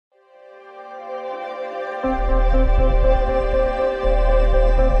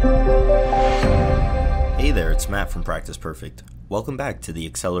Hey there, it's Matt from Practice Perfect. Welcome back to the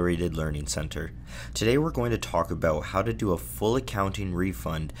Accelerated Learning Center. Today we're going to talk about how to do a full accounting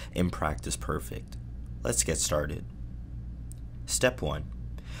refund in Practice Perfect. Let's get started. Step 1.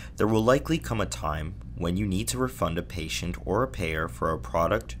 There will likely come a time when you need to refund a patient or a payer for a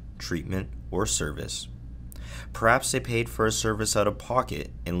product, treatment, or service. Perhaps they paid for a service out of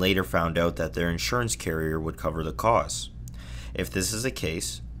pocket and later found out that their insurance carrier would cover the costs. If this is the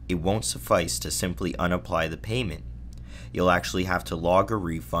case, it won't suffice to simply unapply the payment. You'll actually have to log a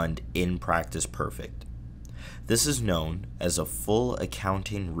refund in Practice Perfect. This is known as a full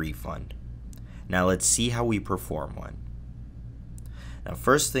accounting refund. Now let's see how we perform one. Now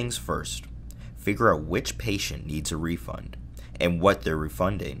first things first, figure out which patient needs a refund and what they're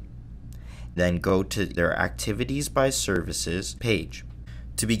refunding. Then go to their Activities by Services page.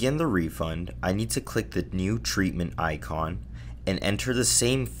 To begin the refund, I need to click the new treatment icon and enter the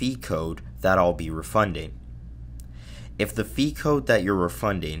same fee code that I'll be refunding. If the fee code that you're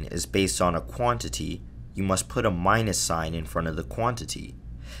refunding is based on a quantity, you must put a minus sign in front of the quantity.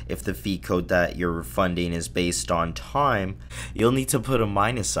 If the fee code that you're refunding is based on time, you'll need to put a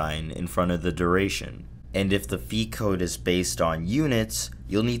minus sign in front of the duration. And if the fee code is based on units,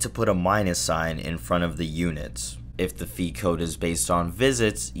 you'll need to put a minus sign in front of the units. If the fee code is based on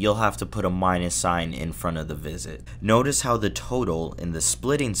visits, you'll have to put a minus sign in front of the visit. Notice how the total in the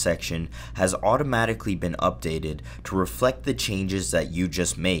splitting section has automatically been updated to reflect the changes that you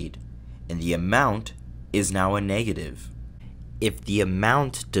just made, and the amount is now a negative. If the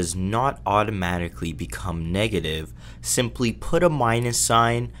amount does not automatically become negative, simply put a minus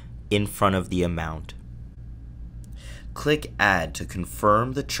sign in front of the amount. Click Add to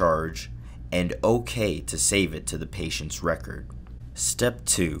confirm the charge and OK to save it to the patient's record. Step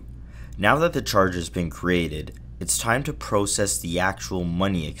 2. Now that the charge has been created, it's time to process the actual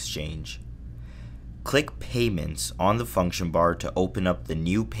money exchange. Click Payments on the function bar to open up the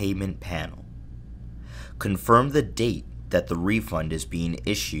new payment panel. Confirm the date that the refund is being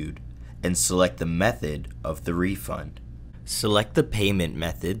issued and select the method of the refund. Select the payment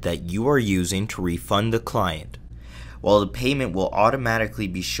method that you are using to refund the client. While the payment will automatically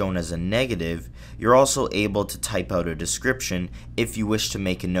be shown as a negative, you're also able to type out a description if you wish to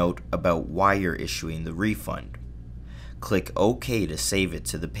make a note about why you're issuing the refund. Click OK to save it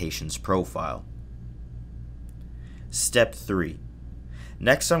to the patient's profile. Step 3.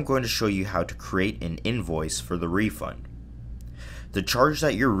 Next, I'm going to show you how to create an invoice for the refund. The charge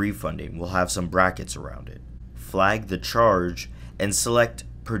that you're refunding will have some brackets around it. Flag the charge and select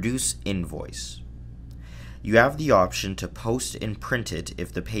Produce Invoice. You have the option to post and print it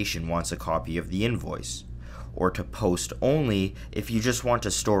if the patient wants a copy of the invoice, or to post only if you just want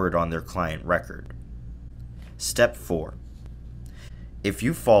to store it on their client record. Step 4. If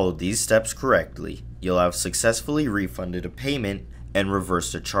you followed these steps correctly, you'll have successfully refunded a payment and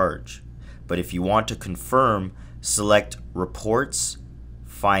reversed a charge. But if you want to confirm, select Reports,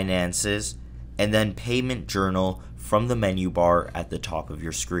 Finances, and then Payment Journal from the menu bar at the top of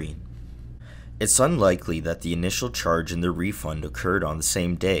your screen. It's unlikely that the initial charge and the refund occurred on the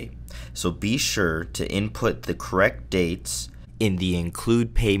same day, so be sure to input the correct dates in the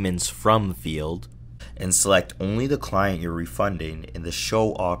Include Payments From field and select only the client you're refunding in the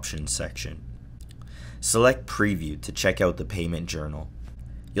Show Options section. Select Preview to check out the payment journal.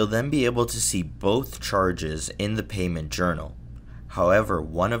 You'll then be able to see both charges in the payment journal. However,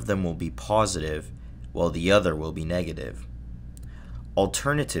 one of them will be positive while the other will be negative.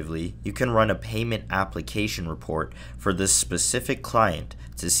 Alternatively, you can run a payment application report for this specific client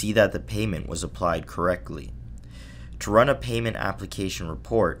to see that the payment was applied correctly. To run a payment application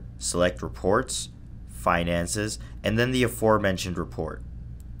report, select Reports, Finances, and then the aforementioned report.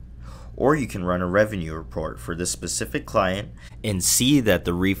 Or you can run a revenue report for this specific client and see that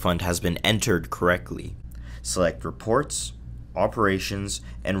the refund has been entered correctly. Select Reports, Operations,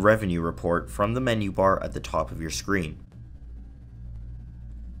 and Revenue Report from the menu bar at the top of your screen.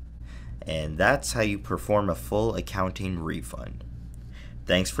 And that's how you perform a full accounting refund.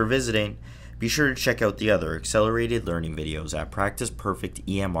 Thanks for visiting. Be sure to check out the other accelerated learning videos at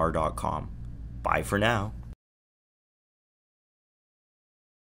practiceperfectemr.com. Bye for now.